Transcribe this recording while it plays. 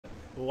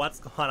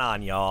What's going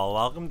on, y'all?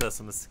 Welcome to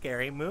some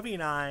scary movie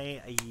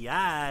night.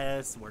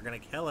 Yes, we're gonna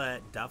kill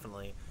it,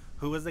 definitely.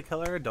 Who was the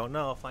killer? Don't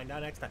know. Find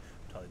out next time.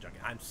 I'm totally joking.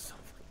 I'm so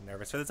fucking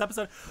nervous for this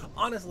episode.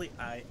 Honestly,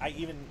 I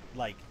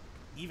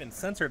even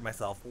censored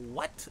myself.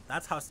 What?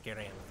 That's how scared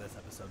I am of this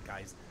episode,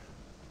 guys.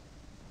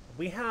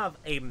 We have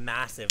a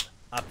massive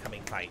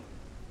upcoming fight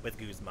with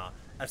Guzma,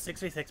 a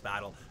 6v6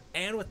 battle,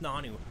 and with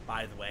Nanu,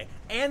 by the way.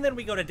 And then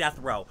we go to Death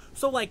Row.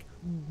 So, like,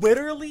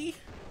 literally,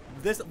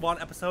 this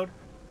one episode,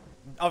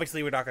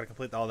 obviously we're not going to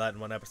complete all that in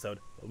one episode.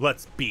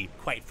 Let's be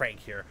quite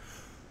frank here.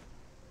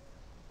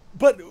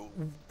 But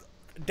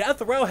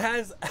Death Row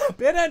has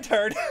been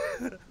entered.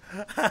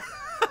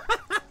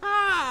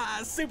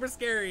 Super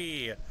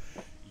scary.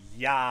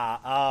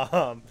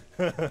 Yeah,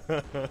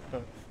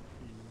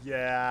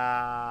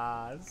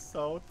 yeah,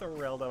 so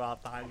thrilled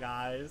about that,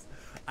 guys.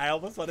 I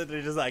almost wanted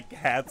to just like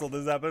cancel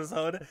this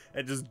episode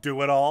and just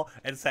do it all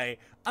and say,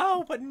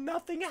 oh, but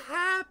nothing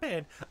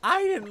happened.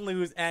 I didn't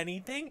lose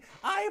anything.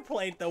 I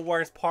played the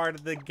worst part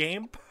of the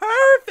game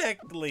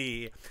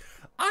perfectly.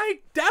 I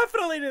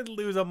definitely didn't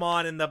lose a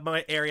mon in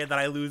the area that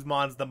I lose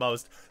mons the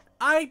most.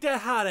 I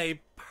had a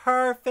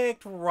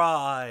perfect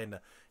run.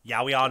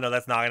 Yeah, we all know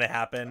that's not going to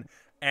happen.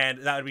 And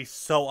that would be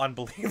so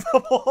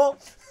unbelievable.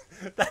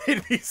 That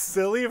it'd be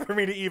silly for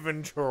me to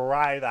even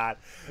try that.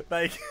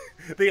 Like,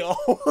 the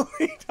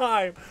only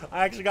time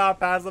I actually got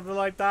past something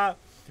like that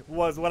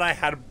was when I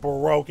had a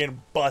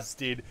broken,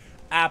 busted,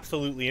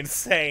 absolutely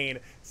insane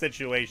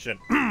situation.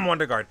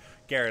 Wonder Guard,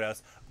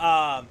 Gyarados.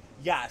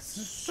 Yeah,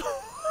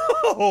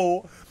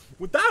 so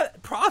with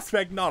that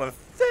prospect not a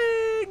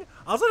thing,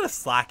 I was on a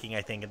slacking,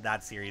 I think, in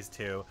that series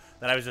too,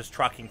 that I was just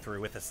trucking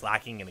through with a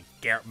slacking and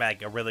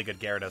a really good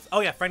Gyarados. Oh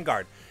yeah, Friend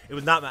Guard. It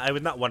was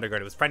not Wonder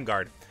Guard, it was Friend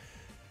Guard.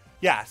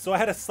 Yeah, so I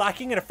had a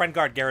slacking and a Friend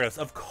Guard Gyarados.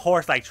 Of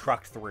course I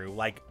trucked through.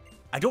 Like,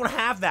 I don't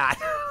have that.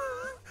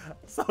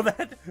 So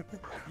that,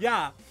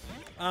 yeah.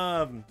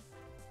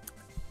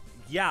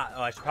 Yeah,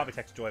 oh, I should probably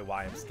text Joy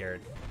why I'm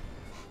scared.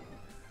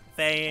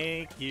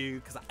 Thank you,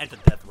 because I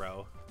entered Death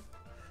Row.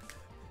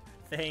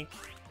 Thank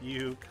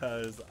you,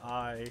 because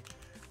I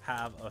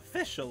have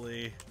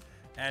officially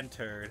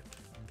entered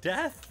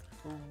Death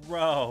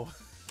Row.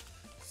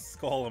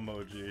 Skull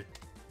emoji.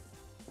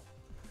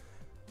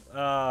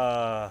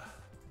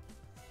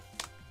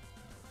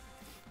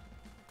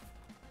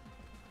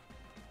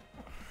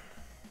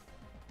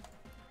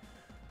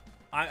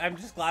 I'm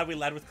just glad we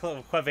led with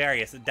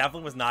Quavarius. It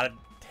definitely was not a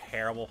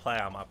terrible play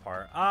on my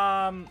part.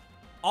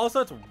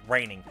 Also, it's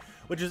raining,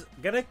 which is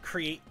going to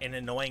create an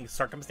annoying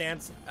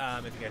circumstance.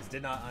 If you guys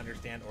did not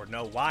understand or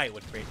know why it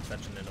would create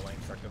such an annoying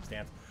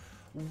circumstance.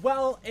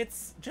 Well,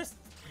 it's just,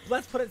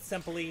 let's put it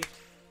simply,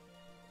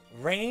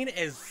 rain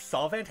is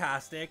so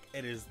fantastic.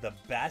 It is the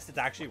best. It's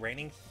actually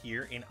raining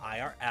here in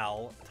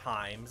IRL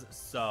times.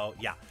 So,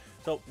 yeah.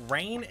 So,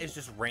 rain is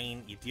just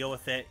rain. You deal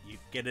with it, you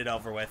get it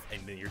over with,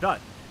 and then you're done.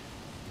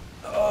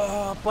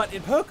 But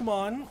in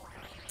Pokemon,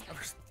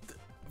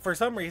 for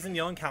some reason,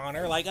 you'll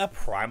encounter like a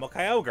Primal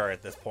Kyogre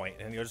at this point,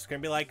 and you're just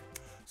gonna be like,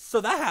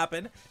 so that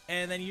happened,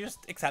 and then you just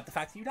accept the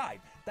fact that you died.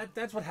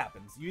 That's what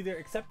happens. You either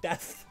accept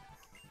death,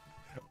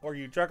 or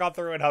you truck on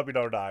through and hope you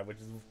don't die,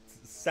 which is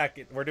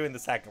second. We're doing the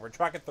second. We're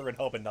trucking through and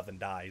hoping nothing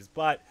dies.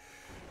 But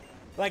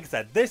like I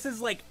said, this is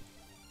like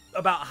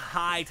about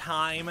high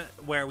time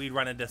where we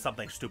run into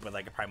something stupid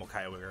like a Primal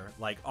Kyogre.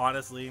 Like,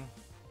 honestly,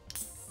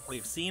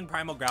 we've seen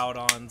Primal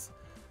Groudons.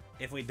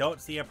 If we don't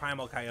see a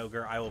Primal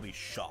Kyogre, I will be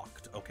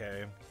shocked,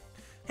 okay?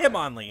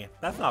 Hitmonlee,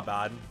 that's not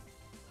bad.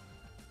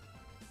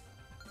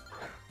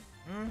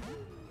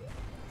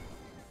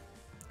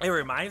 It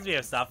reminds me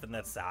of stuff, and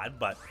that's sad,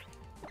 but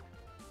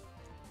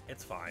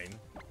it's fine.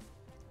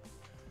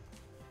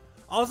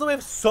 Also, we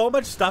have so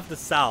much stuff to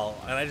sell,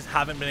 and I just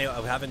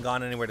haven't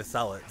gone anywhere to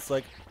sell it. So,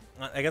 like,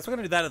 I guess we're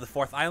gonna do that at the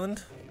 4th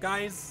island,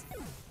 guys.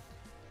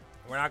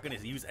 We're not gonna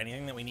use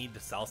anything that we need to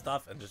sell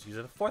stuff, and just use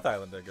it at the 4th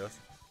island, I guess.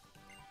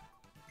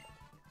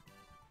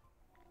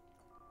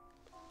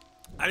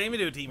 I didn't even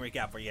do a team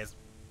recap for you guys.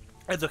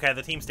 It's okay,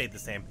 the team stayed the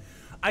same.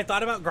 I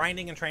thought about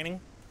grinding and training,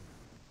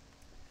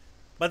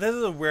 but this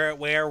is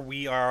where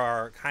we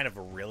are kind of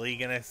really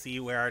gonna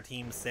see where our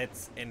team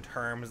sits in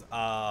terms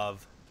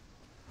of,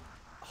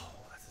 oh,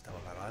 that's a double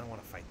battle. I don't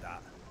want to fight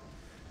that.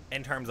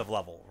 In terms of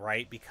level,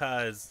 right?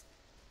 Because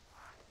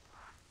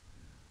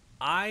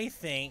I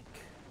think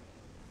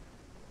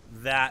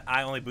that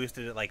I only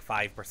boosted it like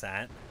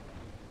 5%,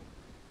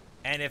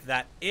 and if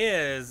that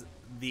is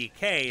the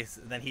case,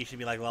 then he should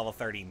be like level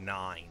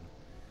 39.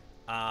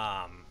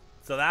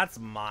 So that's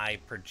my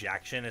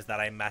projection, is that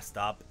I messed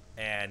up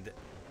and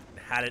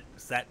had it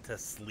set to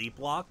sleep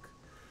lock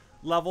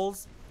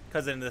levels,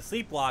 because in the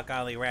sleep lock I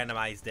only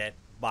randomized it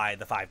by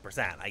the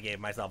 5%. I gave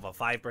myself a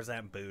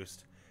 5%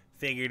 boost,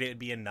 figured it'd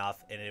be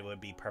enough and it would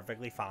be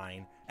perfectly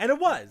fine, and it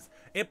was.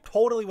 It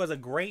totally was a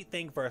great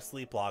thing for a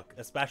sleep lock,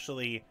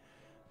 especially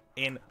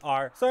in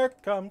our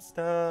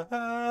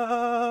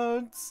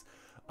circumstance.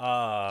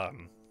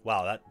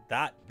 Wow,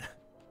 that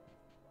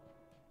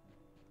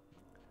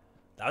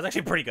That was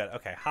actually pretty good.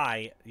 Okay,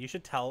 hi. You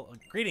should tell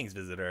greetings,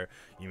 visitor.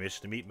 You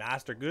wish to meet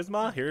Master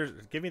Guzma? Here,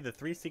 give me the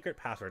 3 secret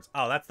passwords.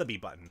 Oh, that's the B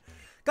button.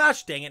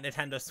 Gosh dang it,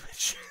 Nintendo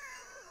Switch.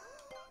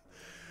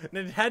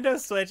 Nintendo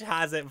Switch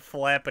hasn't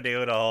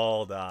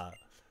flip-a-doodled.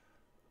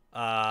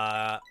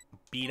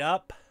 Beat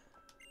up.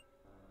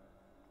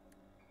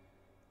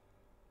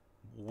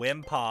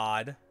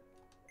 Wimpod.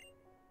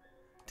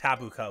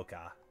 Tabu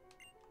Coca.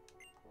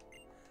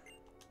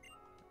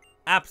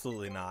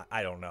 Absolutely not.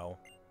 I don't know.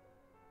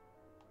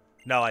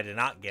 No, I did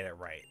not get it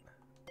right.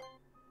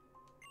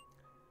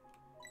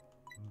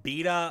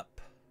 Beat up.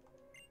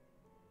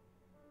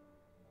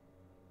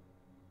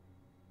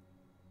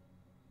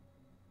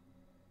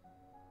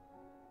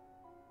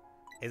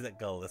 Is it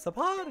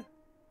Galissapod?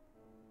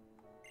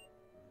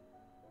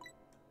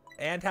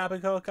 And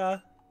Tabu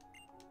Coca?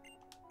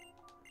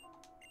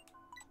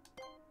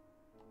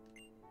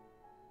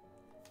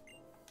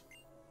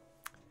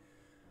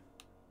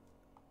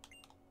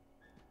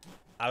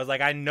 I was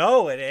like, I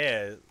know it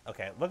is.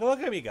 Okay, look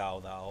at me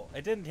go, though.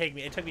 It didn't take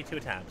me, it took me 2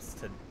 attempts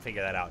to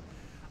figure that out.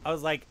 I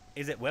was like,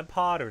 is it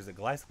Wimpod or is it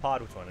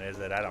Glycopod? Which one is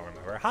it? I don't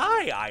remember.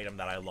 Hi, item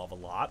that I love a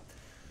lot.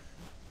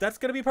 That's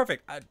going to be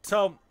perfect.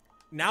 So,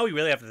 now we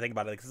really have to think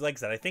about it. Because like I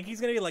said, I think he's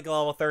going to be like a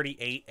level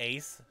 38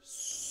 ace.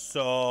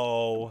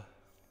 So,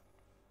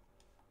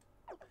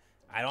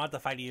 I don't have to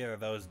fight either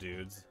of those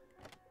dudes.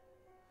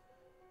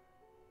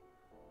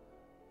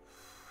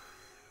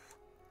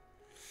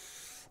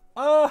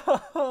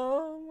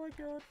 Oh my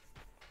god.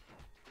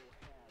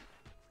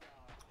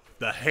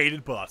 The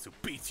hated boss who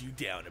beats you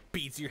down and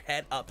beats your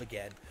head up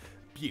again.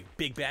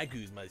 Big Bad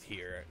Guzma's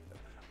here.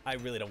 I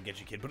really don't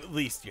get you, kid, but at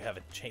least you have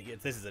a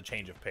change. This is a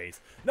change of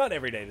pace. Not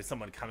every day does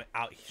someone come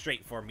out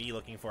straight for me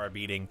looking for a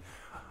beating.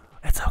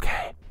 It's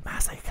okay.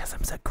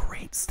 Masochism's a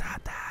great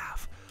stat to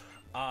have.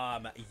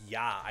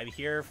 Yeah, I'm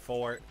here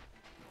for...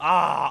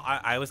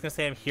 I was gonna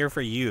say I'm here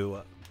for you.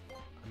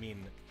 I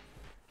mean,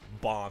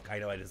 bonk. I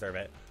know I deserve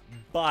it.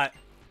 But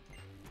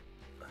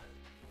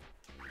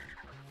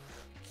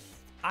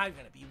I'm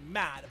gonna be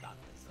mad about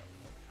this.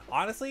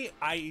 Honestly,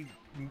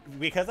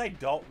 because I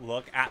don't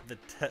look at the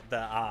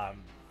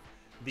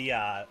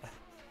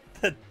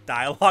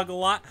dialogue a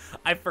lot,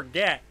 I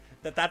forget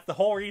that that's the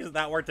whole reason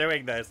that we're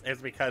doing this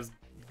is because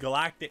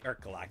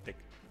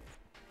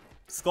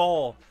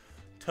Skull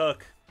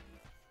took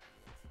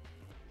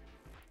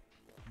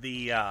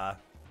the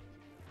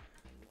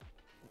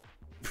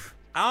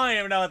I don't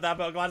even know what that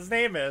Pokemon's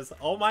name is.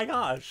 Oh my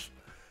gosh.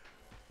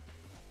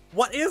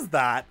 What is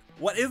that?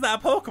 What is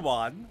that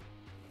Pokemon?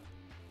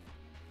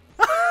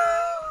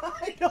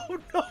 I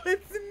don't know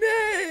its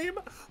name.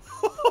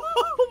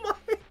 Oh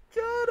my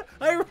god.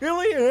 I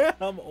really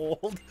am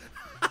old.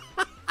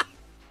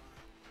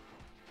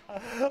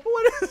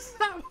 What is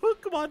that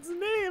Pokemon's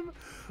name?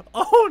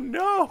 Oh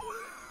no.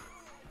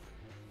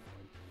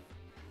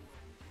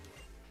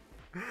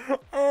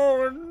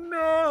 Oh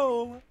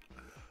no.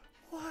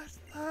 What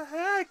the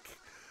heck?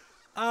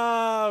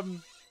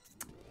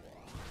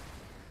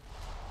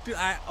 Dude,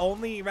 I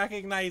only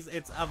recognize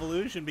its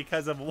evolution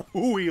because of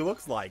who he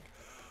looks like.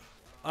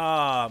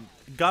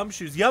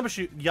 Gumshoes,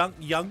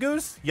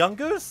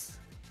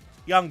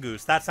 Young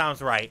Goose, that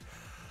sounds right.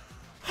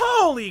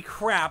 Holy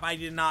crap, I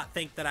did not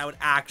think that I would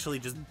actually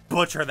just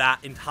butcher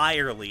that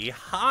entirely.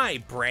 Hi,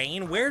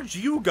 Brain, where'd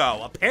you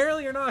go?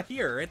 Apparently you're not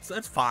here. It's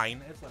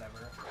fine, it's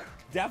whatever.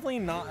 Definitely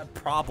not a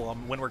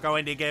problem when we're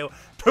going to go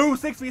 2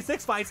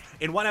 6v6 fights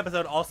in one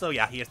episode. Also,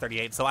 yeah, he is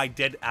 38, so I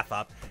did F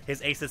up.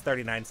 His ace is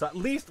 39, so at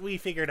least we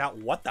figured out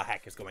what the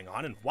heck is going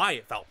on and why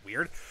it felt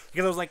weird.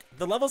 Because I was like,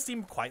 the levels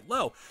seemed quite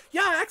low.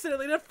 Yeah, I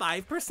accidentally did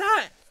 5%.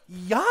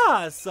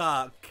 Yes,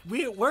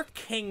 we're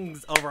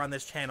kings over on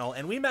this channel,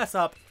 and we mess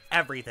up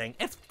everything.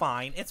 It's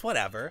fine. It's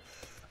whatever.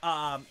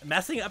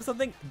 Messing up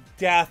something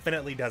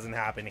definitely doesn't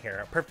happen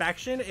here.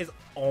 Perfection is the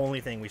only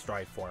thing we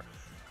strive for.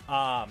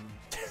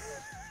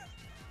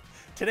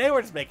 Today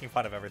we're just making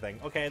fun of everything.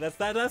 Okay,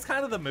 that's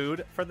kind of the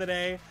mood for the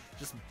day.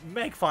 Just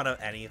make fun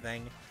of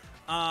anything.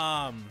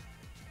 Okay.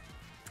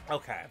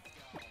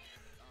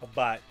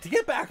 But to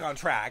get back on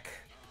track,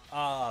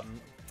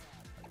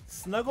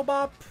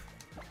 Snugglebop,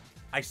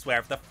 I swear,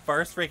 if the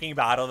first freaking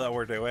battle that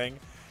we're doing,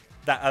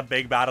 a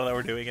big battle that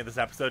we're doing in this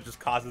episode just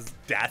causes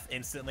death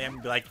instantly, I'm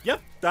gonna be like, yep,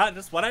 that's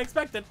just what I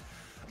expected.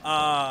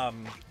 Oh,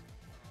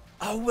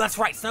 that's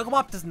right,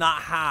 Snugglebop does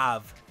not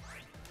have...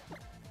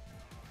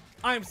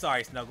 I'm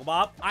sorry,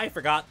 Snugglebop. I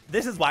forgot.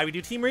 This is why we do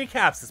team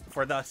recaps,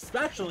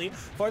 especially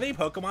for the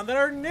Pokemon that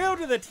are new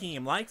to the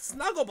team, like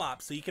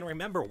Snugglebop, so you can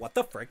remember what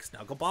the frick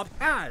Snugglebop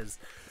has.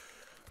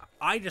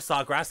 I just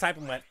saw Grass type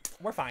and went,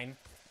 we're fine.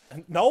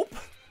 Nope.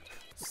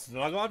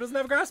 Snugglebop doesn't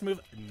have a Grass move.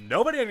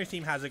 Nobody on your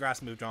team has a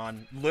Grass move,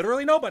 John.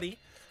 Literally nobody.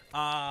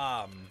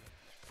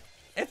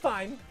 It's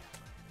fine.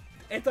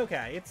 It's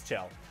okay. It's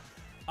chill.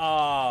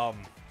 I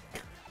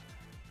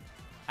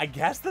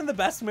guess then the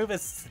best move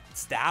is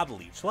Stab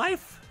Leech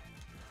Life.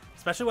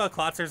 Especially while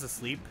Klotzer's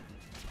asleep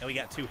and we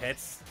get 2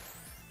 hits.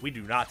 We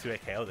do not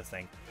 2-hit KO this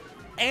thing.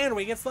 And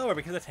we get slower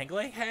because of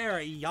Tingling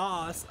Hair.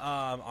 Yas.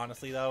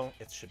 Honestly though,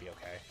 it should be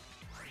okay.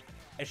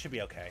 It should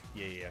be okay.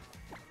 Yeah, yeah.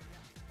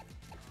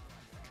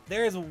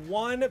 There is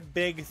one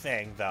big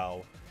thing,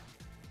 though,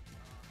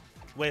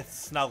 with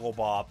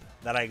Snugglebop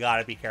that I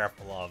gotta be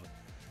careful of.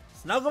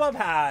 Snugglebop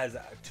has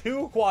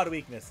 2 quad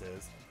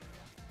weaknesses.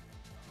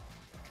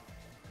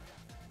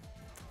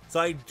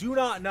 So I do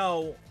not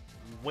know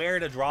where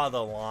to draw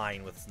the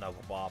line with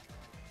Snugglebop.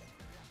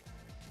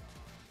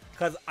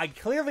 Because I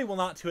clearly will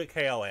not 2-hit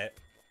KO it.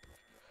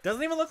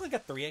 Doesn't even look like a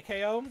 3-hit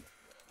KO.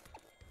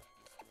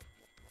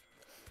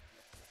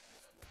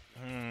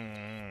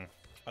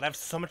 But I have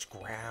so much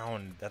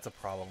ground. That's a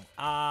problem.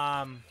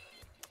 I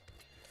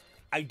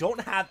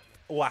don't have...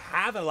 Well, I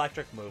have an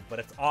electric move, but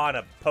it's on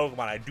a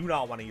Pokemon I do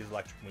not want to use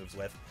electric moves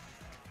with.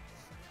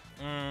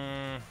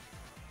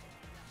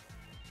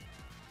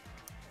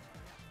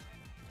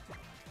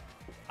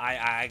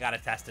 I gotta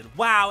test it.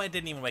 Wow, it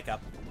didn't even wake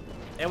up.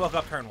 It woke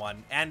up turn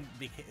 1, and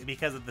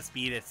because of the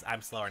speed,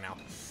 I'm slower now.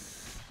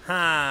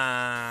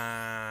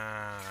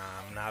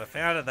 I'm not a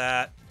fan of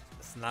that.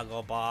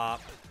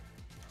 Snugglebop.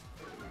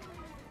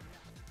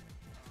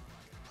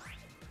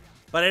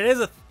 But it is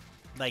a,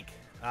 like,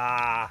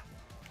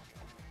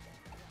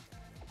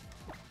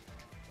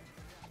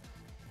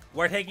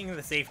 we're taking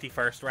the safety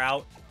first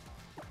route.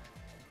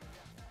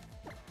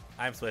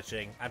 I'm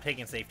switching. I'm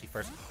taking safety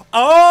first.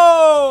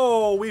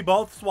 Oh! We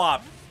both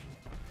swapped.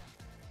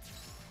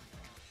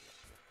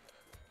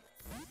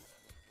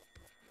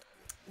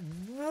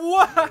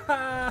 What?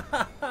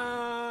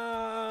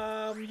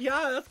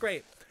 Yeah, that's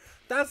great.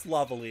 That's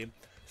lovely.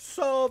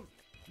 So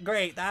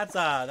great. That's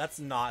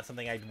not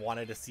something I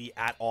wanted to see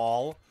at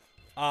all.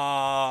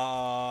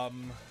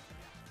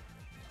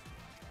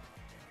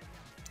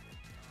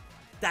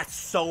 That's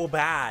so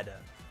bad.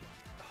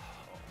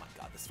 Oh my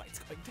god, this fight's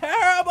going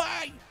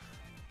terribly.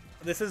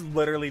 This is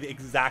literally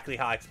exactly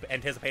how I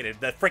anticipated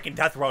the freaking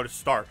death row to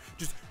start.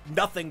 Just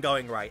nothing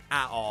going right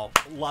at all.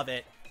 Love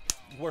it.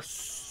 We're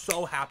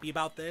so happy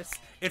about this.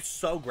 It's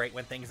so great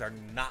when things are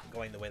not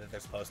going the way that they're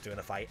supposed to in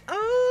a fight.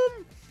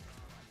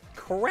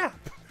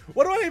 Crap.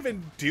 What do I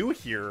even do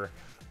here?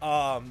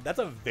 That's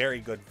a very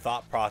good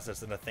thought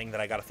process and a thing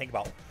that I gotta think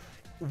about.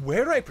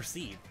 Where do I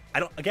proceed?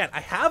 Again, I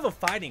have a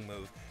fighting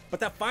move, but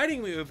that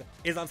fighting move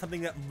is on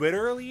something that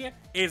literally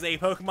is a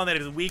Pokemon that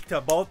is weak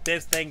to both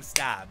this thing's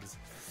stabs.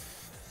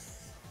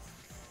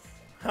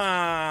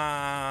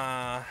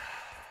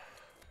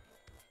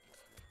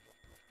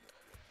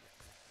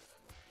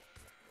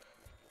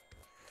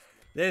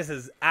 This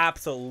is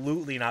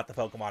absolutely not the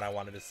Pokemon I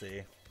wanted to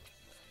see.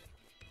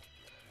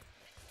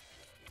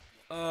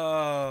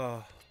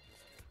 I'm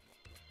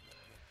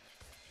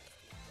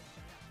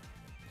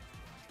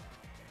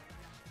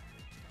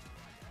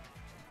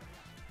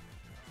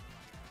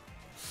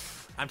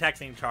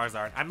texting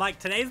Charizard. I'm like,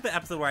 today's the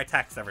episode where I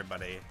text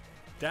everybody.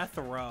 Death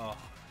row.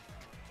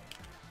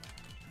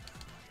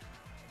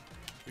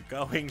 You're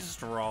going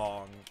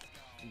strong. ...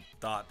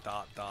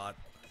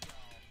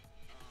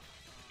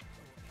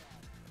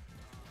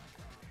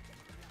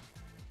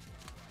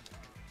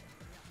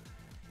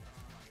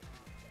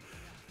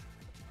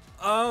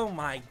 Oh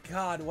my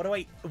god,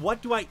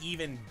 what do I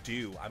even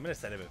do? I'm gonna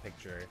send him a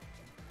picture.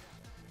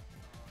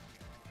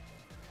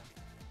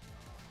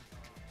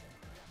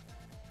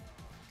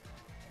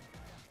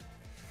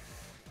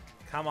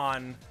 Come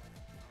on.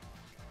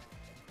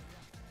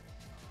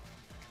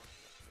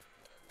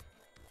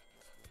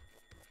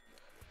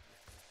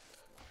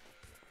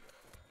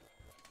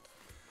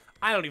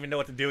 I don't even know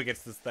what to do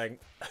against this thing.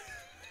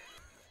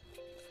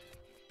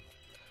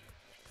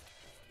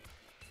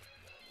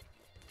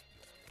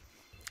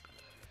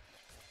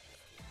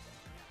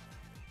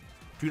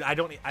 Dude,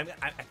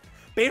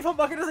 Baneful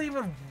Bucket doesn't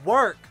even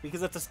work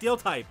because it's a steel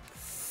type.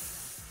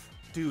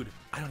 Dude,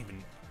 I don't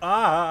even...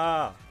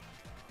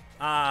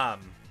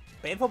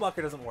 Baneful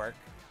Bucket doesn't work.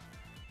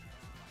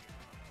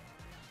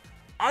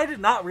 I did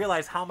not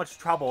realize how much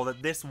trouble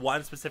that this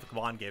one specific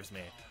Mon gives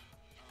me.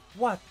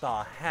 What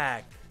the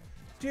heck?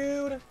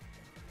 Dude.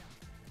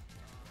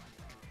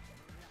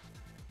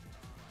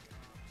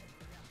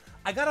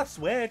 I gotta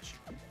switch.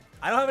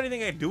 I don't have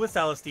anything I can do with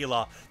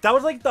Celesteela. That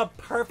was like the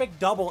perfect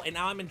double, and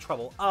now I'm in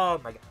trouble. Oh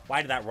my god.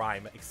 Why did that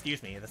rhyme?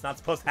 Excuse me. That's not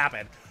supposed to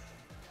happen.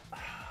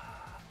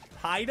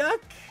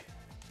 Psyduck?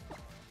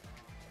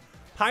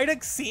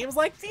 Psyduck seems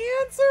like the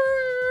answer.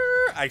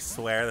 I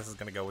swear this is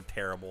going to go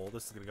terrible.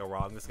 This is going to go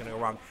wrong. This is going to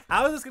go wrong.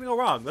 How is this going to go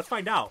wrong? Let's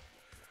find out.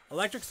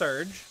 Electric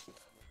Surge.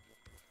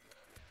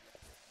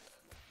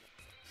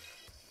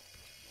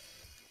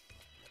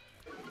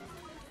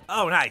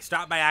 Oh, nice.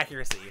 Drop my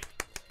accuracy.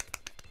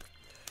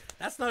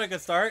 That's not a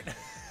good start.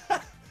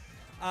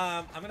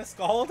 I'm going to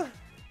Scald.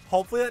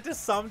 Hopefully that does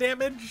some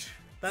damage.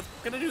 That's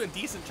going to do a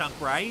decent chunk,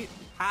 right?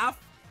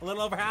 Half? A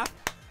little over half?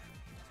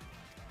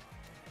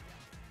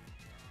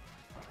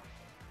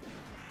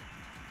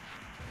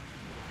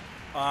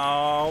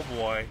 Oh,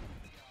 boy.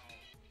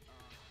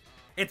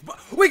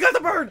 We got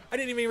the burn! I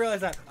didn't even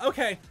realize that.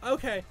 Okay,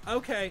 okay,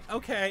 okay,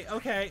 okay,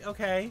 okay,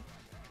 okay.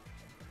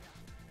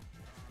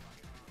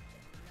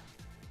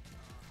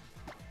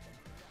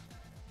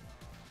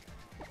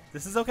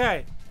 This is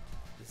okay.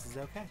 This is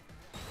okay.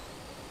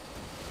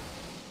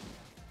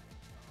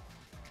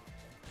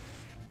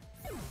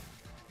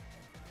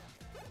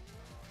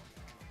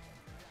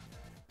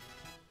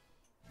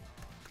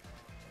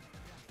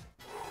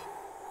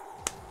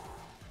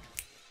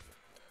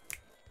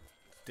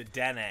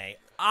 Dedenne.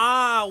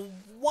 Ah,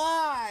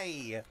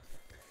 why?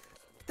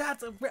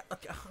 That's a...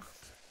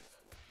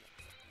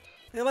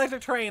 The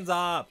electric train's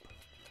up.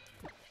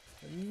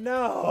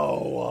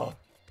 No.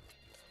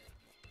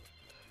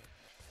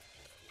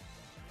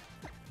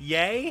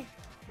 Yay?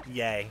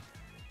 Yay.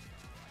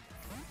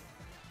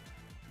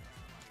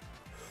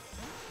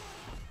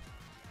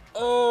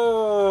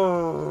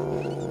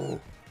 Oh.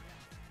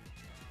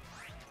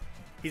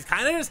 He's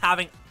kind of just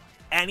having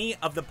any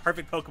of the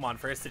perfect Pokemon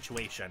for his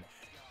situation.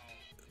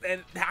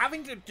 And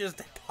having to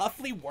just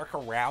toughly work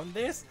around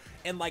this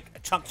in like a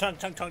chunk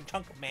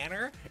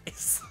manner is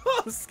so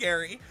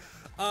scary.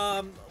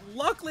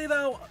 Luckily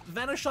though,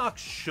 Venoshock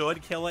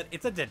should kill it.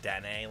 It's a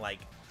Dedenne, like,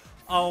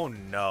 oh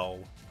no.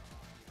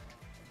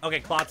 Okay,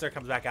 Klotzer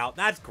comes back out.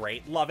 That's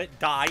great. Love it.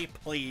 Die,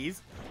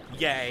 please.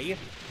 Yay.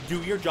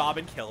 Do your job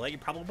and kill it. You're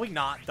probably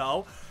not,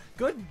 though.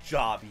 Good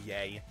job,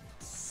 yay.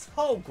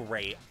 So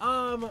great.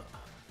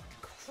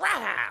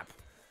 Crap.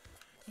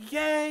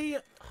 Yay.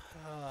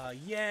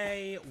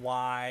 Yay.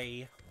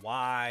 Why?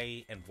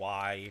 Why? And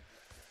why?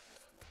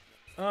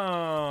 I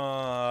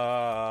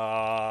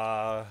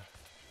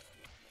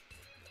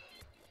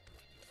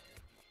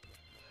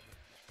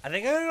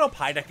think I'm gonna go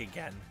Psyduck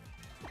again.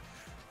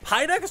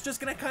 Psyduck is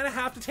just gonna kind of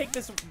have to take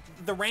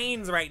the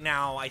reins right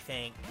now, I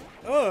think.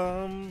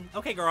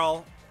 Okay,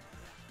 girl.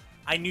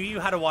 I knew you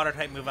had a water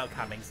type move out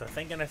coming, so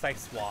thank goodness I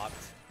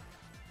swapped.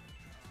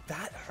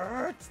 That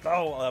hurts.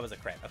 Oh, that was a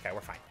crit. Okay,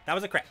 we're fine. That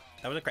was a crit.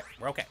 That was a crit.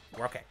 We're okay.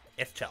 We're okay.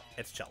 It's chill.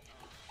 It's chill.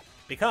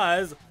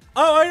 Because,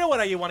 oh, I know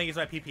what I want to use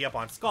my PP up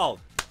on. Scald.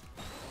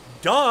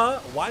 Duh.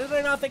 Why did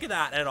I not think of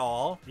that at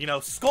all? You know,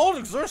 Scald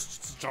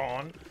exists,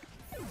 John.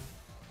 It's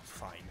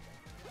fine.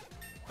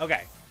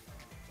 Okay.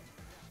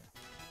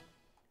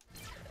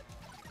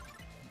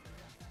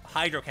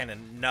 Hydro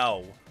Cannon,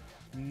 no.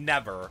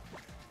 Never.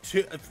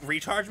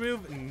 Recharge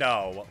move?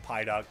 No,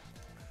 Psyduck.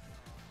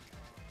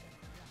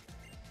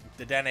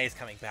 The Dedenne is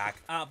coming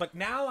back. But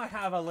now I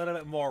have a little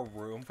bit more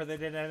room for the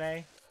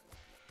Dedenne.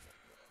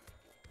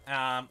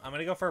 I'm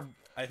gonna go for...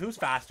 who's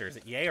faster? Is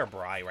it Yay or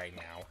Bri right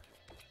now?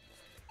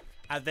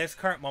 At this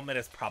current moment,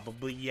 it's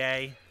probably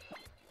Yay.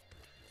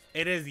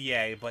 It is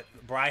Yay, but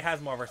Bri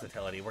has more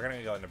versatility. We're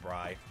gonna go into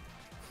Bri.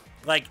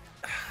 Like,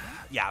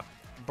 yeah.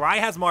 Bri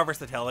has more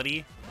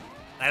versatility.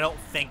 I don't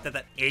think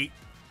that 8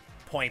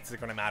 points are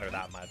going to matter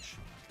that much.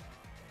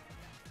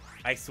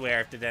 I swear,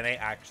 if Dedenne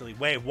actually...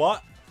 Wait,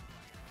 what?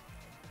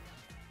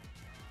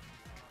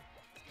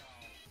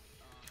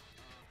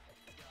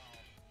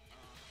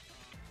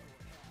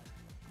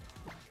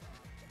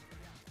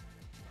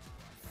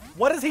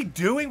 What is he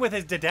doing with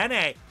his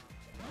Dedenne?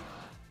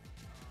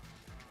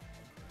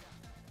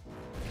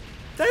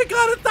 They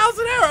got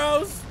 1,000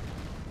 arrows!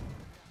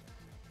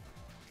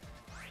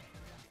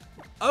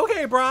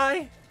 Okay,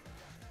 Bri.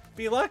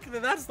 Be lucky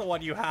that that's the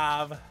one you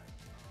have.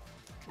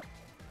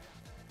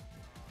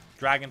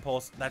 Dragon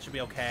Pulse, that should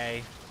be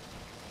okay.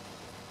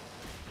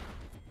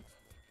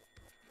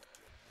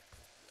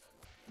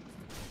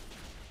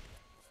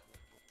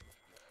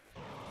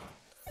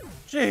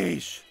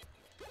 Jeez.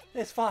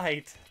 This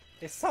fight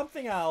is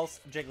something else.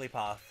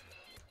 Jigglypuff.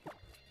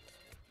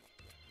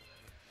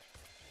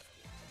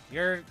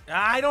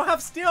 I don't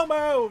have steel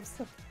moves!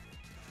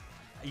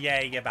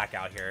 Yay, get back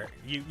out here.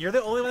 You're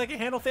the only one that can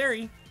handle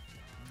Fairy.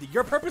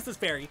 Your purpose is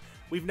Fairy.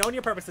 We've known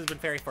your purpose has been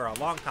Fairy for a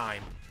long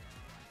time.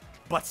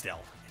 But still,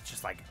 it's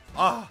just like,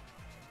 oh.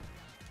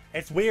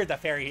 It's weird that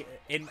Fairy,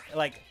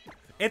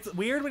 it's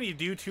weird when you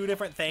do 2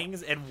 different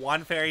things and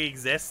one Fairy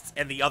exists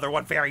and the other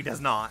one Fairy does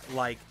not.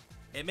 Like,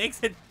 it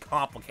makes it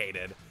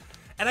complicated.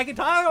 And I can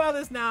talk about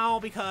this now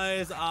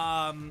because,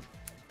 I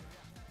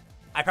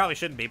probably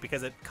shouldn't be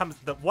because it comes,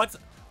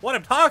 what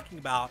I'm talking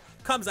about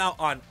comes out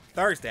on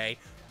Thursday.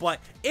 But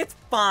it's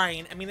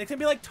fine. I mean, it's gonna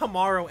be like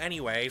tomorrow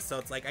anyway, so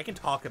it's like I can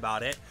talk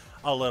about it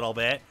a little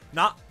bit.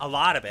 Not a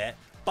lot of it,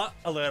 but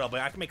a little bit.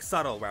 I can make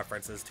subtle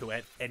references to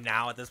it, and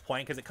now at this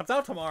point, because it comes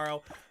out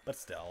tomorrow, but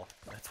still,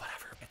 it's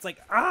whatever. It's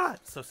like,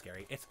 it's so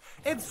scary. It's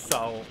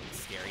so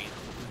scary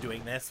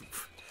doing this.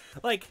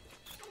 Like,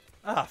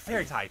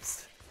 Fairy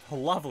types.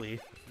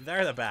 Lovely.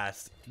 They're the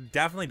best.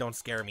 Definitely don't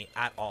scare me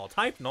at all.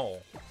 Type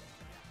Null.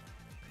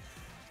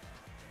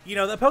 You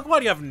know, that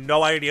Pokemon, you have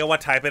no idea what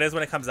type it is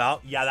when it comes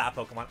out. Yeah, that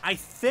Pokemon. I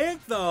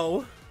think,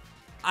 though,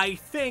 and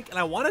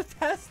I want to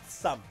test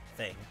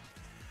something.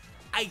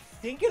 I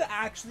think it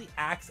actually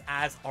acts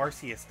as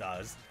Arceus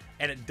does,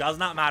 and it does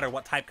not matter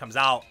what type comes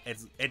out.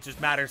 It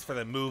just matters for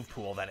the move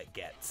pool that it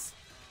gets.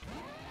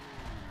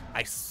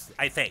 I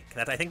think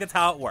that's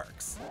how it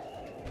works.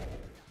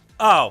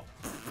 Oh,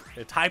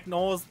 the Type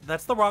Null is,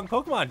 that's the wrong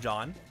Pokemon,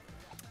 John.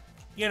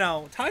 You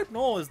know, Type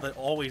Null is the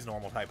always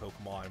normal type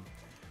Pokemon.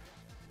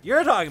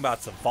 You're talking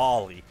about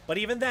Savali, but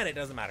even then it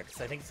doesn't matter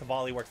because I think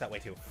Savali works that way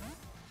too.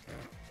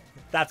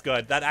 That's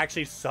good. That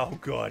actually is so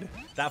good.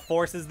 That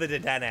forces the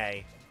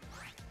Dedenne,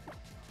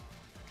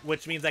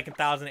 which means I can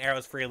 1,000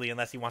 arrows freely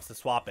unless he wants to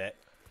swap it.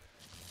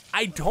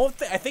 I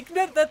think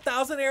that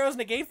 1,000 arrows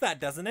negates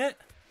that, doesn't it?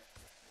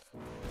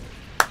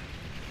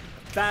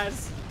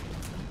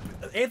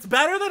 It's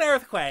better than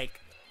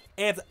Earthquake.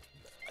 It's...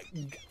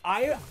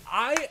 I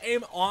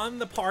am on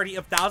the party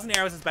of 1,000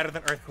 Arrows is better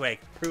than Earthquake.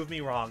 Prove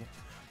me wrong.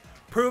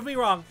 Prove me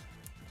wrong.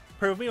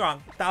 Prove me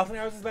wrong. 1,000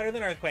 Arrows is better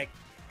than Earthquake.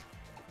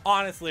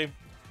 Honestly.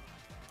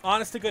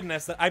 Honest to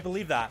goodness, I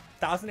believe that.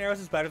 1,000 Arrows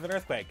is better than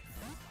Earthquake.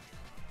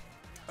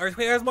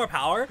 Earthquake has more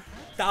power.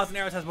 1,000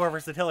 Arrows has more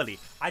versatility.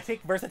 I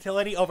take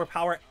versatility over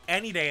power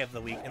any day of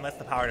the week, unless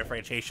the power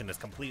differentiation is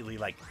completely,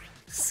 like,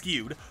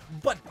 skewed.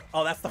 But,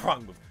 oh, that's the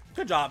wrong move.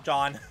 Good job,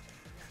 John.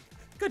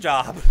 Good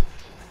job.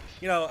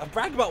 You know,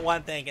 brag about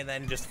one thing and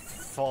then just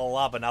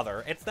flub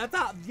another. That's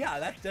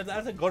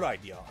a good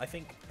idea. I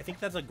think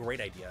that's a great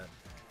idea.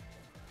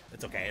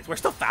 It's okay. We're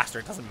still faster.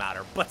 It doesn't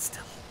matter. But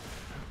still,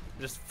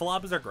 just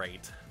flubs are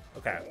great.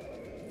 Okay.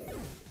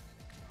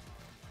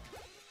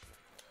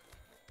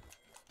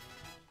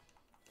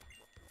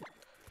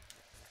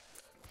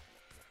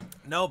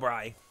 No,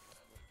 Bri.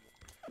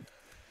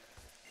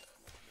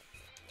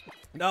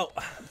 No.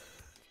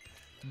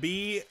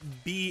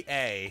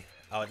 B-A.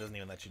 Oh, it doesn't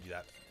even let you do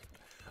that.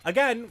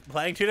 Again,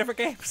 playing two different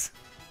games.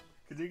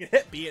 Because you can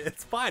hit B and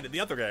it's fine in the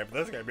other game. But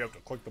this game, you have to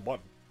click the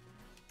button.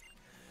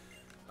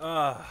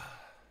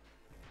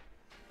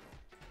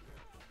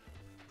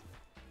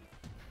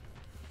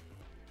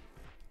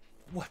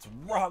 What's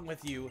wrong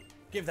with you?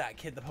 Give that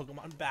kid the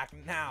Pokemon back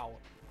now.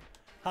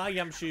 Hi,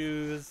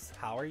 Yumshoes.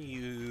 How are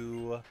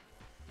you?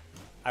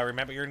 I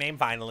remember your name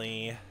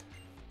finally.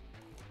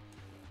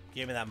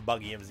 Give me that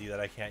buggy MZ that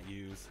I can't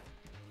use.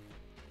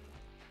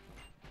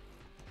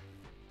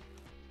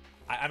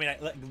 I mean,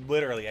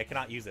 literally, I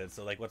cannot use it,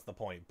 so, like, what's the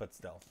point? But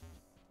still.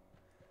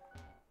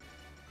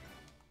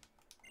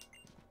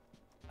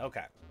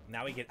 Okay,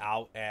 now we get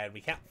out, and we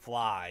can't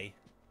fly.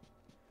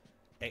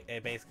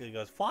 It basically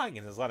goes, flying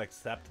is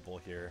unacceptable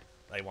here,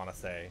 I want to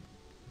say.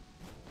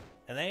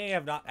 And they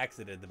have not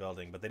exited the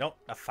building, but they don't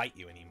fight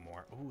you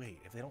anymore. Oh, wait,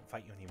 if they don't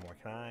fight you anymore,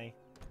 can I...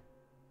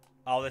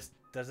 Oh,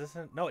 does this...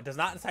 No, it does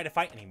not decide to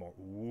fight anymore.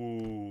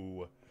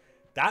 Ooh.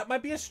 That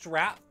might be a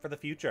strat for the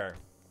future.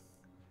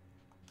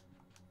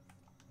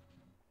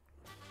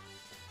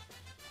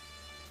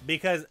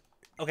 Because,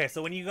 okay,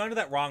 so when you go into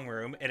that wrong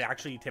room, it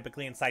actually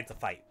typically incites a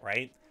fight,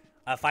 right?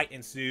 A fight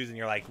ensues and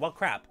you're like, well,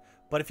 crap.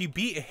 But if you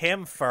beat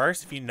him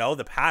first, if you know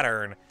the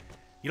pattern,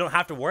 you don't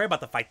have to worry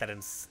about the fight that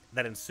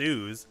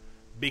ensues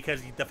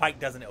because the fight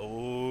doesn't...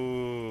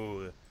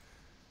 Oh.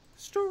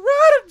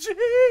 Strategies!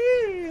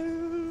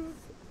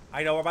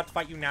 I know we're about to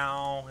fight you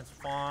now. It's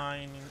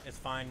fine. It's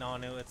fine,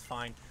 Nanu. It's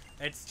fine.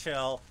 It's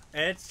chill.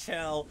 It's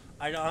chill.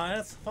 I know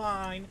it's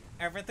fine.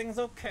 Everything's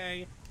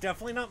okay.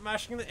 Definitely not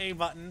mashing the A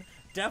button.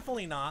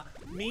 Definitely not.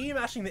 Me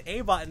mashing the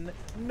A button?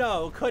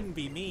 No, couldn't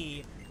be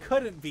me.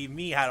 Couldn't be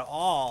me at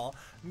all.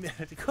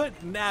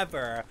 Could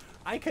never.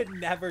 I could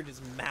never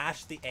just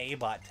mash the A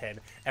button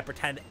and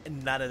pretend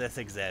none of this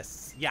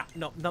exists. Yeah,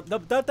 no,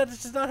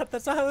 that's just not,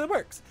 that's not how it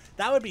works.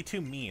 That would be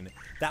too mean.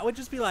 That would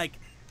just be like,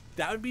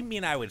 that would be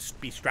mean. I would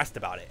be stressed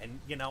about it.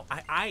 And, you know,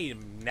 I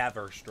am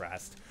never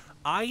stressed.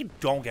 I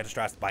don't get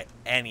stressed by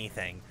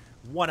anything.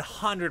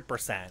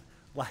 100%.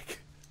 Like...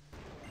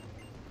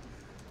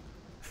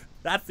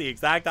 That's the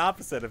exact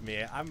opposite of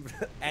me. I'm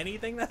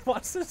anything that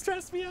wants to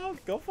stress me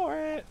out, go for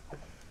it.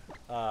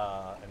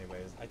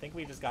 Anyways, I think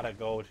we just gotta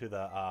go to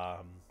the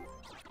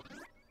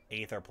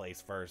Aether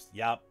place first.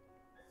 Yep.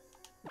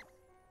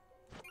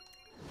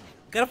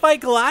 Gotta fight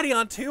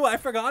Gladion too. I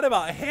forgot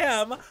about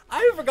him.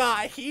 I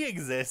forgot he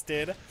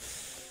existed.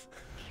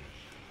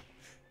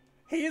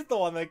 He's the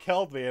one that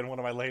killed me in one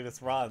of my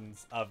latest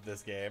runs of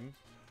this game.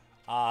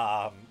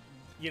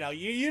 You know,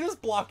 you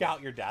just block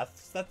out your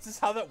deaths. That's just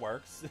how that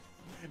works.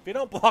 If you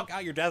don't block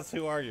out your deaths,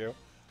 who are you?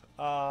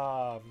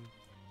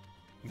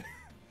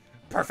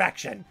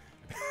 Perfection.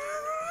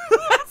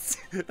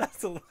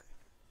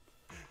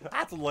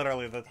 that's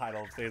literally the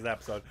title of today's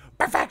episode.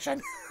 Perfection.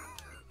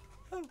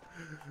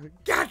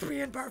 Can't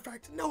be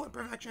imperfect. No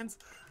imperfections.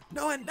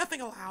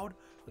 Nothing allowed.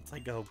 It's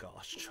like, oh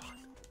gosh,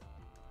 John.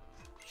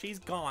 She's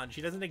gone.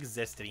 She doesn't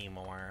exist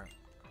anymore.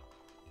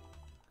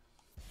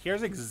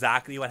 Here's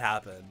exactly what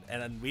happened,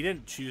 and we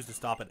didn't choose to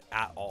stop it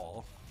at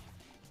all.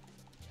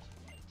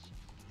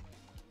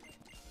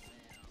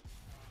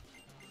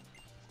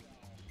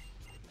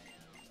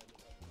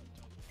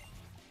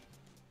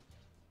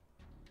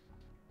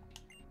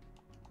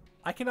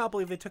 I cannot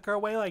believe they took her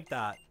away like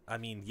that. I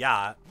mean,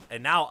 yeah.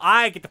 And now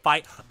I get to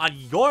fight on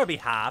your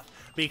behalf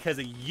because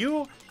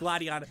you,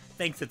 Gladion,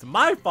 thinks it's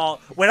my fault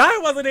when I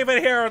wasn't even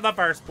here in the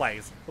first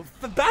place.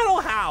 The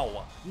battle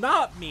how?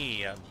 Not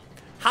me.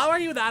 How are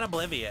you that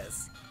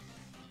oblivious?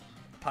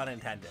 Pun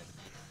intended.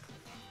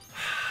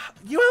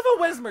 You have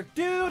a Whismer,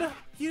 dude.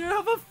 You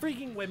have a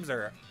freaking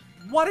Whimser.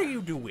 What are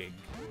you doing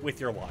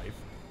with your life?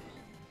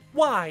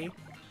 Why?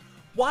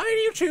 Why do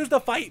you choose to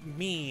fight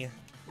me?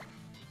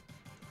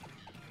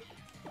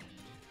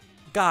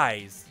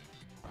 Guys,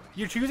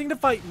 you're choosing to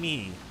fight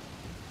me.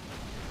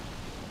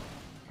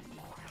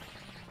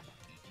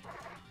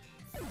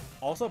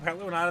 Also,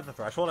 apparently we're not at the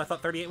threshold. I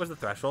thought 38 was the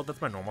threshold.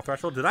 That's my normal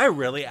threshold. Did I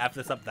really F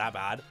this up that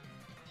bad?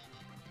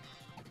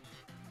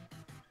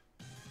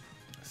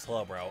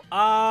 Slow, bro.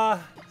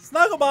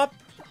 Snugglebop.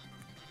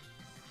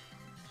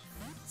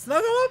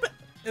 Snugglebop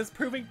is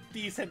proving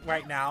decent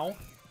right now.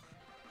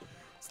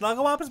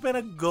 Snugglebop has been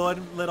a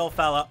good little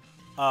fella.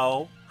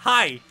 Oh,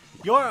 hi,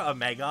 you're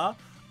Omega.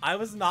 I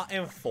was not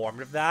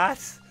informed of that.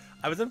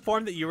 I was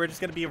informed that you were just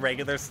gonna be a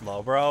regular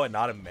Slowbro and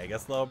not a Mega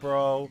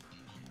Slowbro.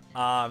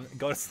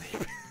 Go to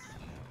sleep.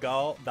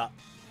 Go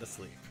to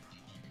sleep.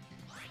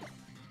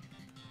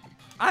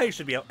 I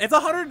should be able— it's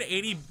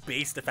 180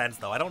 base defense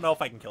though. I don't know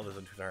if I can kill this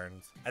in 2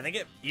 turns. I think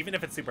even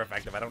if it's super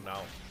effective, I don't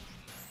know.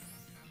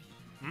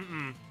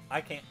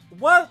 I can't.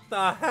 What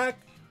the heck?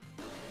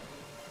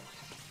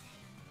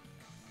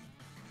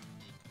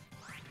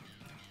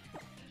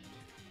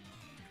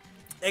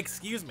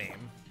 Excuse me.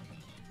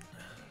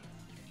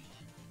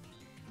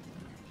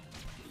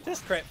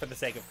 Just crit for the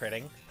sake of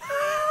critting.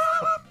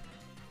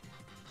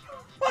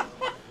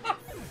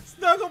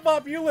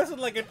 Snugglebop, you listen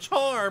like a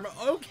charm.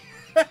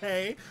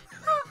 Okay.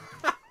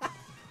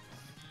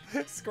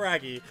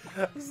 Scraggy.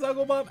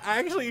 Snugglebop, I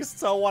actually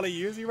so want to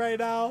use you right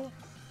now.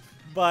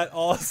 But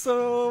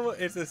also,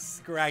 it's a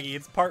Scraggy.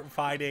 It's part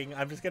fighting.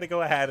 I'm just going to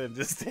go ahead and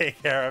just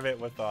take care of it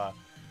with,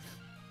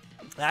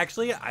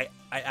 Actually, I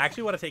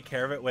actually want to take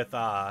care of it with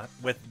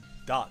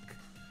Duck.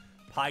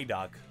 Pie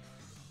Duck.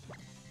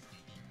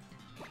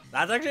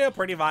 That's actually a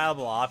pretty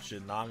viable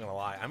option, not gonna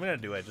lie. I'm gonna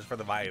do it just for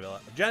the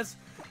viability. Just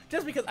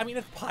because, I mean,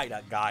 it's Pie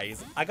Duck,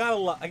 guys. I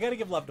gotta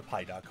give love to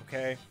Pie Duck,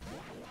 okay?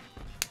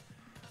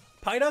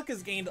 Pie Duck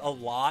has gained a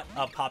lot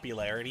of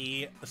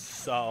popularity,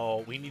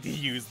 so we need to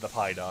use the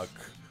Pie Duck.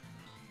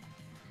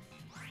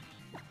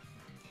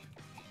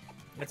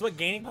 It's what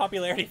gaining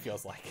popularity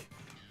feels like.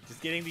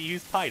 Just getting to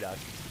use Pie Duck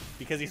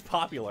because he's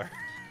popular.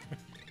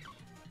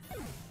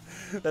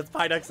 That's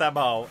Pie Duck's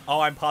MO.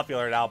 Oh, I'm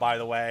popular now, by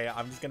the way.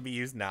 I'm just gonna be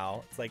used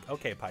now. It's like,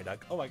 okay, Pie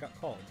Duck. Oh, I got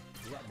called.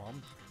 Is that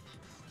Mom?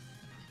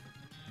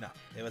 No,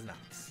 it was not.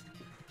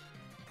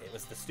 It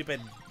was the stupid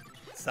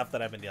stuff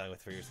that I've been dealing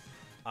with for years.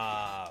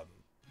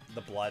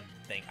 The blood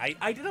thing.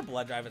 I did a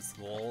blood drive at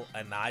school,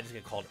 and I just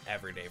get called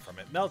every day from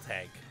it.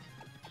 Miltank.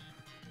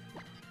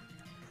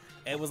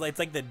 It's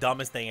like the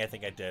dumbest thing I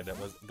think I did. It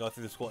was go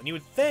through the school, and you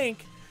would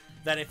think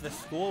that if the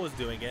school was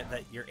doing it,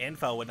 that your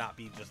info would not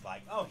be just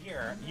like, oh,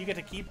 here, you get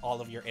to keep all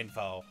of your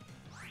info.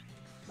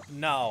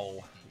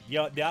 No.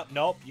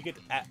 Nope. You get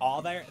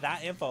all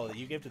that info that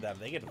you give to them,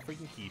 they get to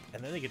freaking keep,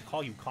 and then they get to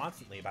call you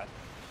constantly about it.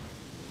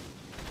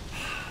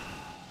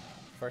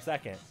 For a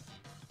second.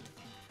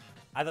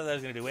 I thought that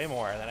was going to do way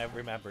more, and then I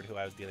remembered who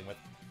I was dealing with.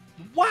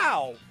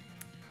 Wow!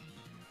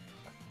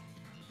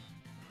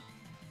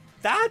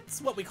 That's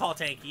what we call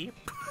tanky.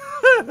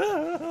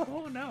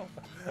 Oh no.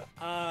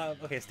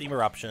 Okay, Steam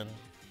Eruption.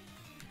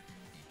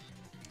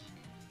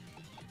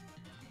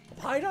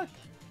 Pie Duck?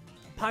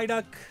 Pie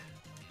Duck.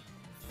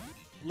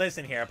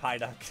 Listen here, Pie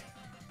Duck.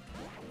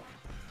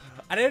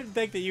 I didn't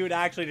think that you would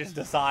actually just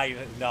decide,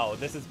 no,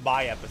 this is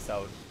my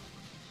episode.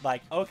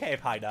 Like, okay,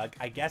 Pie Duck,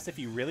 I guess if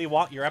you really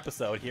want your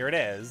episode, here it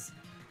is.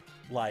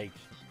 Like,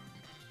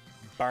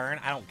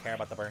 burn? I don't care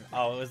about the burn.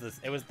 Oh, it was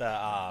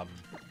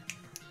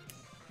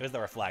the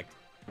reflect.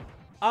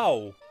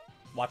 Oh!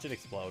 Watch it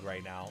explode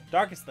right now.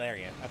 Darkest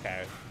Larian.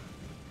 Okay.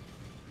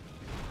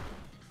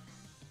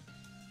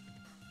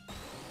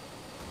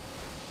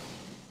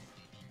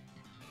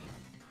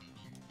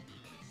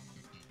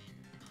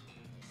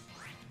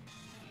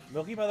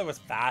 Milky Mother was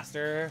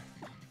faster.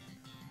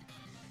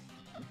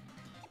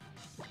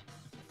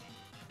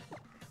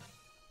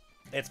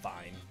 It's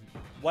fine.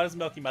 What is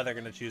Milky Mother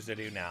going to choose to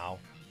do now?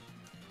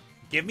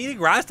 Give me the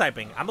grass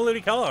typing. I'm a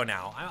Ludicolo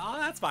now. Oh,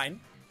 that's fine.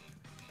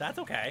 That's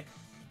okay.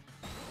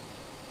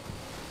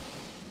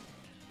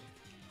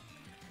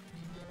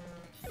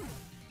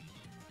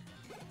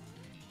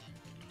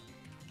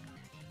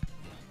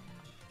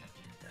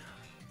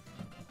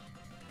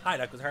 Pie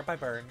Duck was hurt by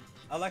burn.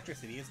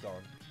 Electricity is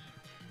gone.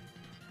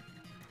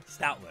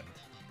 Stoutland.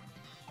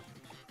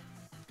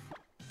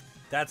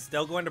 That's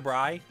still going to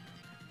Bry.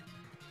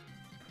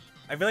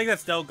 I feel like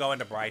that's still going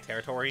to Bry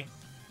territory.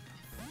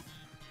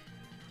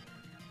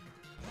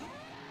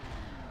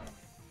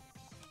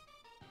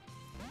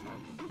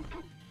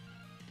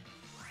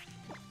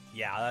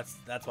 Yeah,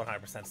 that's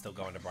 100% still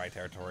going to Bry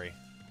territory.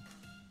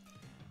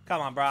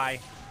 Come on, Bry.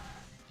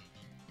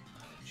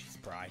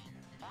 Jeez, Bry.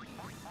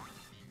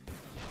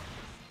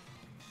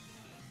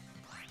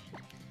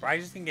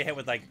 Bry's just gonna get hit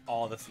with, like,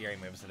 all the scary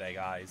moves today,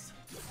 guys.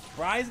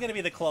 Bry's gonna be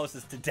the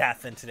closest to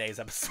death in today's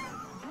episode.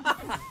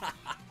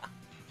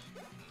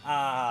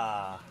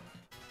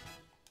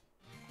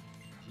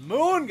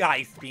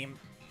 Moongeist Beam.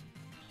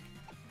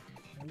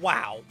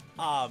 Wow.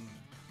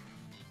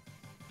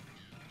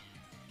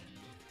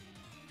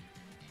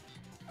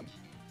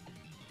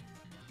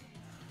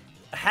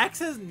 Hex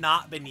has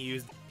not been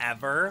used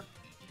ever.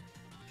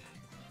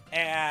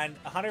 And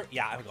 100,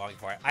 yeah, I'm going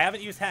for it. I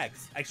haven't used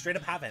Hex. I straight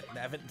up haven't. I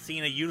haven't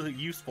seen a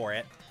use for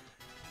it.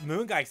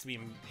 Moongeist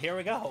Beam, here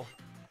we go.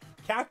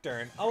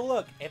 Cacturn. Oh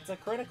look, it's a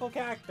critical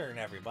Cacturn,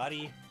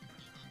 everybody.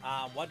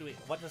 What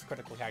does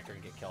critical Cacturn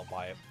get killed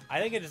by? I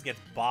think it just gets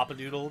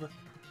Boppadoodled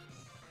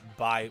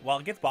by, well,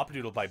 it gets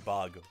Boppadoodled by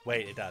Bug.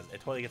 Wait, it does. It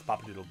totally gets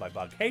Boppadoodled by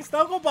Bug. Hey,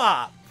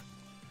 Snugglebop!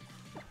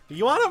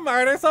 You want to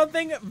murder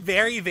something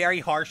very, very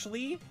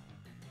harshly?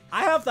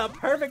 I have the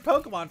perfect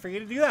Pokemon for you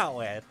to do that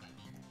with.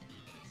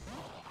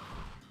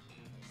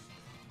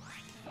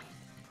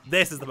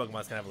 This is the Pokemon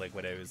that's gonna have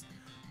Liquid Ooze.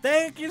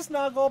 Thank you,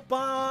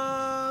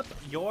 Snugglebop!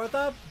 You're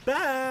the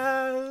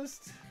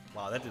best!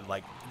 Wow, that did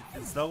like...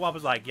 Snugglebop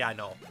was like, yeah,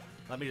 no.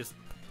 Let me just...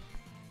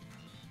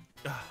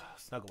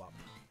 Snugglebop.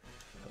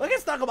 Look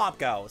at Snugglebop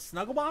go!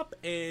 Snugglebop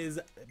is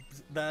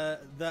the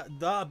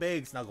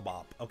big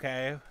Snugglebop,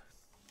 okay?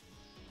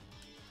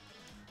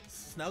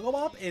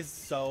 Snugglebop is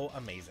so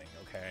amazing,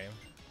 okay?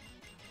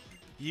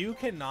 You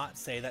cannot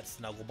say that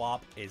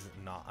Snugglebop is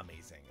not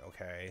amazing,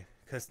 okay?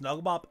 Because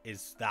Snugglebop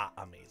is that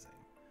amazing.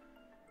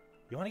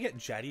 You want to get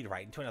jettied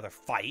right into another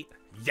fight?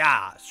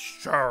 Yeah,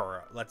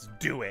 sure. Let's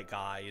do it,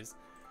 guys.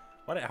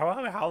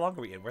 How long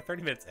are we in? We're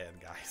 30 minutes in,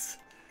 guys.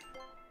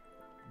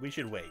 We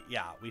should wait.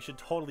 Yeah, we should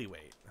totally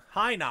wait.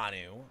 Hi,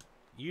 Nanu.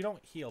 You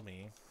don't heal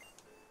me.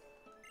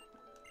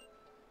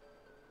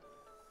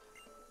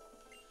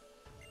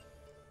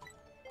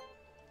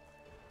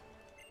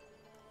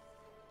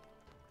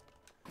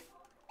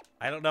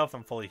 I don't know if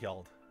I'm fully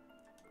healed.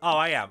 Oh,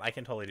 I am. I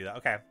can totally do that.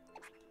 Okay.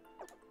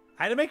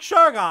 I had to make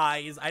sure,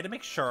 guys. I had to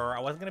make sure. I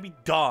wasn't going to be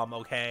dumb,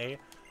 okay?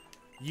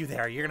 You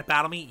there. You're going to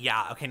battle me?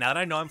 Yeah. Okay, now that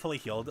I know I'm fully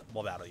healed,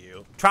 we'll battle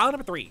you. Trial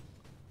number 3.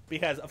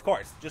 Because, of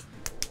course, just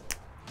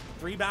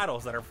 3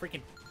 battles that are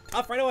freaking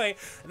tough right away.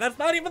 And that's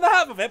not even the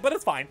half of it, but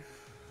it's fine.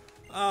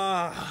 Okay,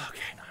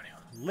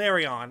 no.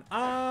 Larion.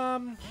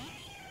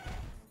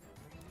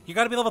 You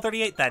got to be level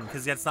 38 then,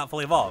 because it's not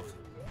fully evolved.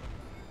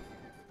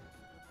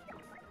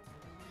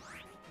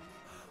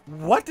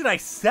 What did I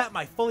set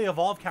my fully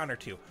evolved counter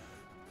to?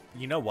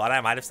 You know what?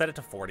 I might have set it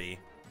to 40.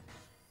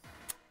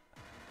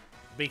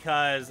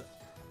 Because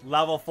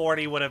level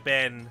 40 would have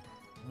been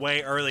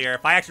way earlier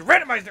if I actually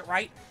randomized it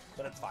right.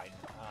 But it's fine.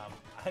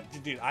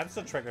 Dude, I'm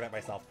still triggered at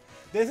myself.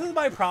 This is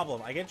my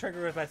problem. I get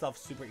triggered with myself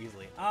super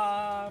easily.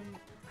 Hi,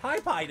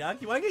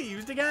 Psyduck. You want to get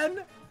used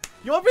again?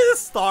 You want to be the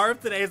star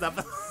of today's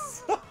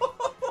episode?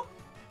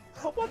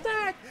 What the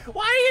heck?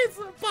 Why is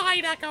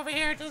Psyduck over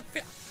here just...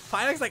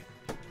 Psyduck's like...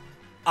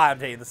 I'm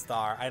taking the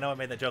star. I know I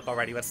made that joke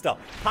already, but still.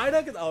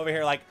 Psyduck is over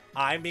here like,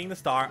 I'm being the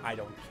star. I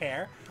don't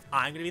care.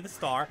 I'm going to be the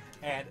star,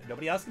 and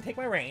nobody else can take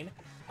my reign.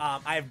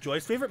 I have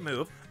Joy's favorite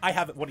move. I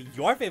have one of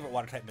your favorite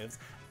water-type moves.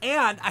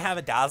 And I have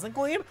a Dazzling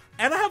Gleam,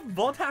 and I have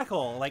Volt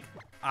Tackle. Like,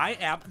 I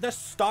am the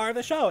star of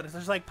the show. And it's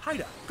just like,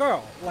 Psyduck,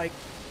 girl, like,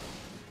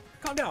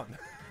 calm down.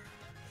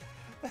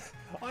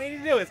 All you need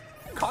to do is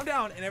calm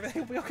down, and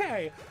everything will be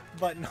okay.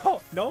 But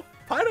no,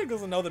 Psyduck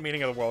doesn't know the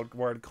meaning of the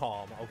word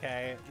calm,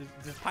 okay?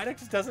 Psyduck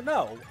just doesn't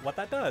know what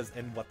that does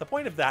and what the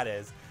point of that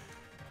is.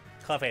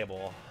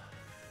 Clefable.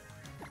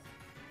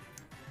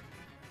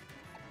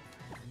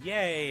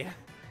 Yay.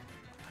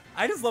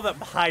 I just love that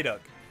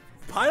Psyduck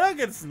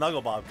and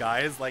Snugglebop,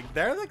 guys, like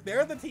they're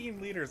the team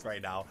leaders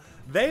right now.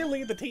 They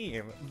lead the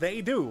team.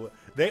 They do.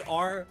 They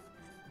are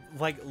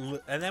like,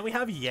 and then we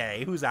have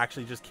Yay, who's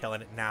actually just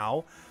killing it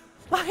now.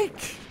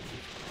 Like,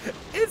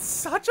 it's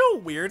such a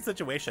weird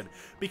situation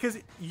because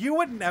you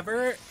would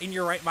never in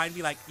your right mind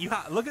be like,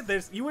 look at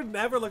this. You would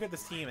never look at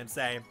this team and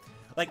say,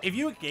 like, if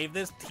you gave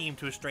this team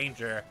to a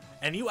stranger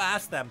and you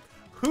asked them,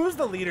 who's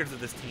the leaders of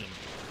this team?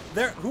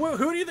 Who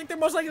do you think they're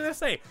most likely to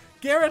say?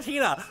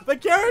 Giratina.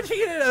 But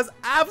Giratina does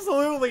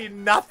absolutely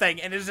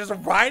nothing and is just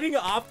riding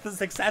off the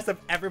success of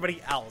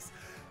everybody else.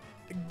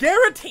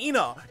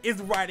 Giratina is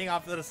riding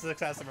off the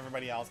success of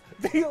everybody else.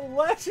 The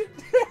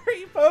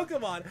legendary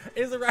Pokemon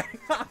is riding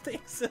off the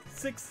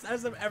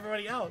success of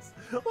everybody else.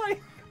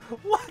 Like,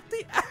 what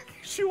the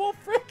actual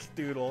frick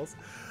doodles?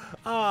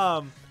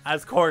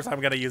 Of course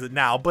I'm gonna use it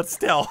now, but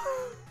still.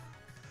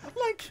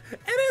 Like,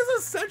 it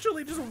is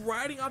essentially just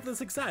riding off the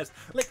success.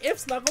 Like,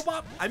 if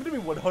Snugglebop, I'm gonna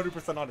be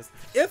 100% honest,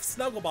 if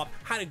Snugglebop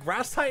had a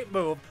grass-type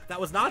move that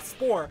was not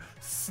Spore,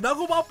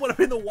 Snugglebop would have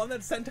been the one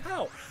that sent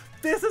out.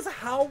 This is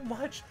how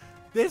much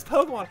this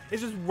Pokemon is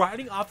just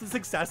riding off the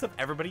success of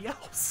everybody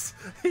else.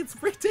 It's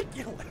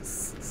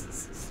ridiculous.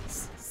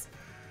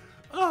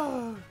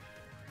 Oh.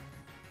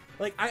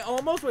 Like,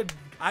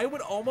 I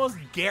would almost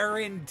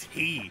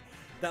guarantee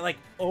that like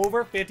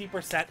over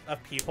 50%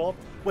 of people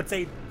would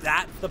say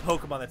that's the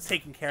Pokemon that's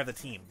taking care of the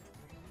team.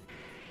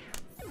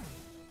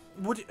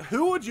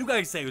 Who would you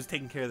guys say who's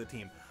taking care of the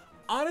team?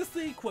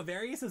 Honestly,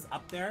 Quavarius is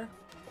up there.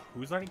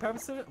 Who's learning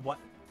Precipice? What?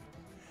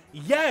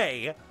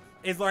 Yay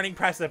is learning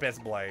Precipice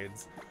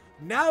Blades.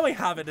 Now we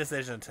have a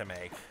decision to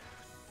make.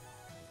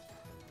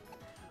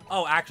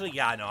 Oh, actually,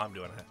 yeah, no, I'm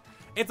doing it.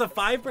 It's a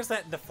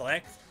 5%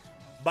 deflect,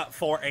 but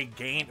for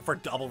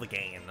double the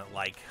gain.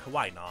 Like,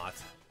 why not?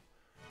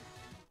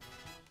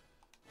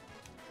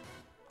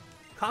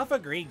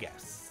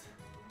 Cofagrigus.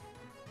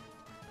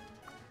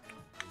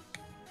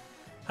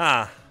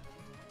 Huh.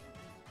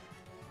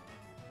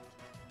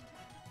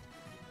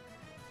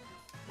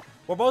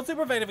 We're both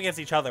super effective against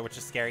each other, which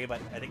is scary, but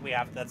I think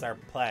that's our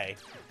play.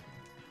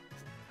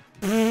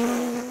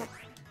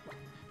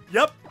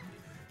 Yep.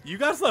 You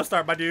got a slow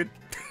start, my dude.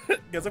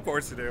 Because of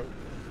course you do.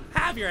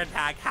 Have your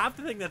attack. Have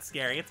the thing that's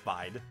scary. It's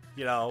fine.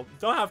 You know,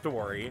 don't have to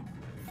worry.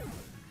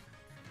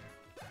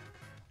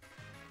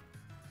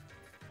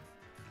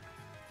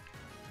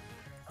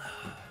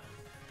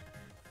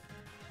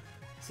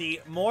 See,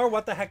 more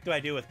what the heck do I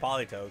do with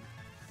Politoed?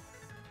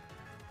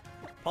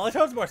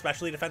 Politoed's more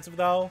specially defensive,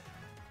 though.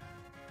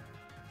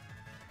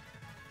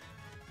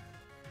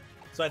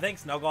 So I think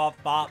Snowball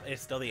Bop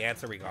is still the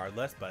answer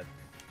regardless, but...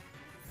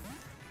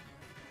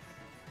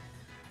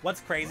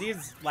 What's crazy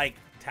is, like,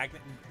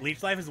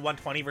 Leech Life is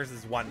 120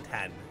 versus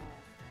 110.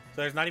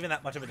 So there's not even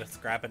that much of a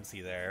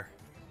discrepancy there.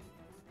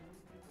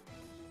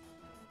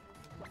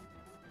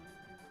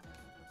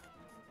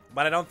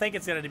 But I don't think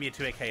it's going to be a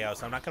 2-hit KO,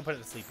 so I'm not going to put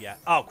it to sleep yet.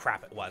 Oh,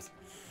 crap, it was.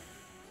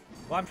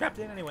 Well, I'm trapped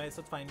in anyway,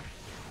 so it's fine.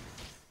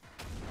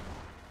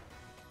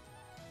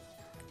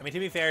 I mean, to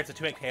be fair, it's a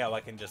 2-hit KO. I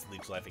can just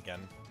Leech Life again.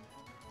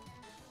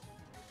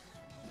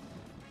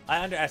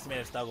 I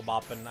underestimated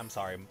Snugglebop, and I'm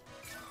sorry.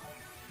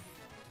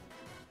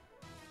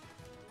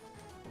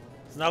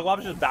 Snugglebop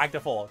is just back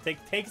to full.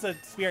 Takes a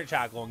Spirit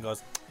Shackle and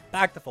goes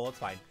back to full. It's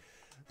fine.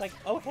 Like,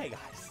 okay,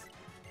 guys.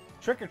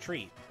 Trick or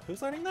Treat.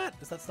 Who's learning that?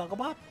 Is that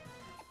Snugglebop?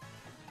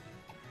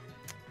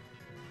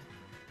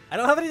 I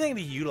don't have anything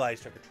to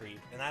utilize Trick or Treat,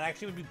 and that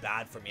actually would be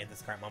bad for me at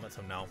this current moment,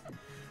 so no.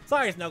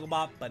 Sorry,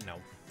 Snugglebop, but no.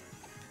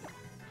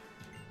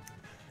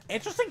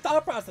 Interesting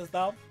thought process,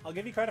 though. I'll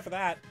give you credit for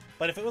that.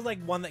 But if it was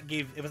like one that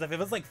gave, if it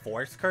was like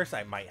Force Curse,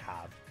 I might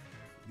have.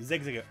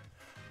 Zigzag.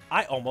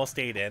 I almost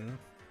stayed in.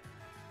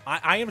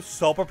 I am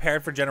so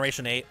prepared for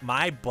Generation 8.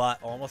 My butt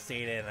almost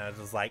stayed in, and I was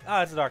just like,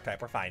 oh, it's a Dark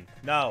type. We're fine.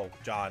 No,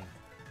 John.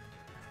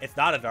 It's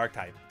not a Dark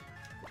type.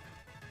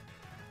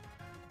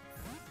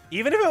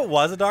 Even if it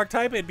was a Dark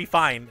type, it'd be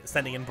fine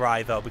sending in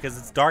Bri, though, because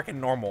it's Dark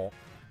and normal.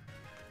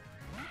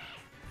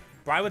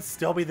 Bri would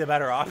still be the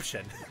better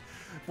option.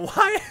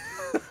 Why?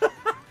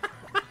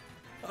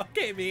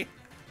 Okay, me.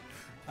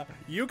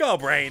 You go,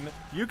 Brain.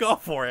 You go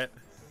for it.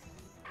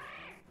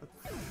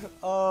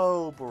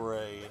 Oh,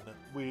 Brain.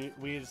 We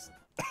just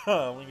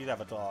we need to have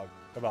a talk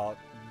about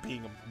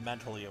being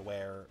mentally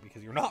aware,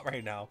 because you're not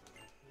right now.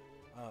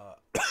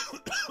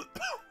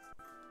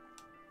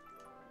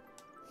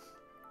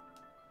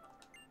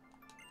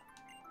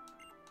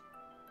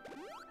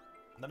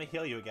 Let me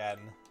heal you again.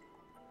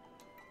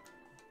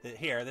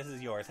 Here, this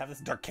is yours. Have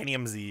this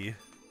Darkanium Z.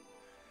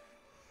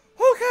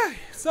 Okay,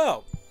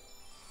 so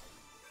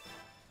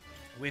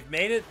we've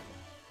made it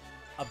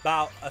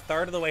about a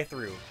third of the way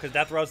through, because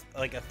Death Row's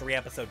like a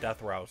 3-episode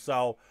Death Row.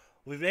 So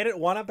we've made it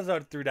 1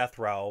 episode through Death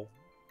Row,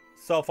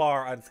 so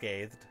far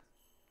unscathed.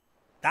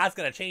 That's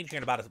gonna change here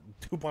in about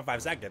 2.5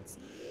 seconds.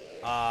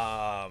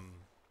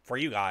 For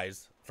you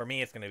guys, for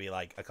me, it's gonna be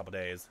like a couple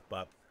days,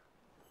 but.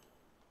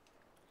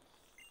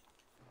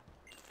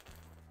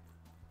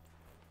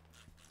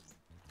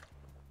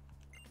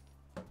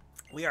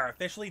 We are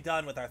officially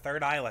done with our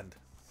 3rd island.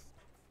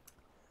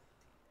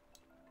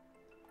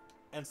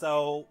 And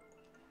so,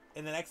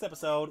 in the next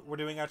episode, we're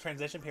doing our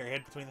transition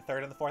period between the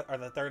 3rd and the 4th, or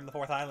the 3rd and the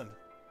 4th island.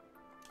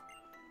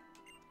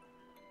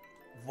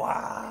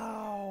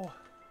 Wow!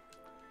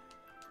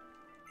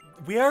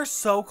 We are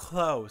so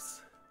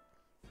close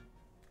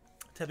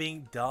to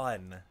being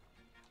done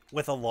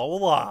with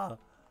Alola.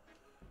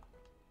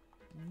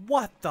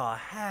 What the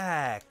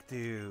heck,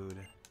 dude?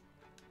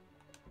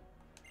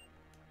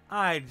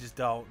 I just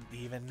don't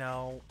even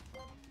know.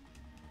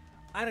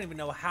 I don't even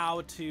know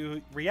how to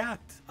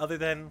react other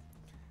than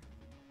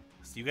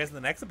see you guys in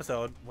the next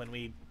episode when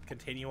we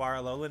continue our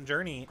Alolan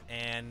journey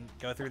and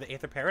go through the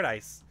Aether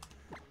Paradise.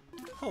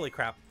 Holy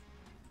crap.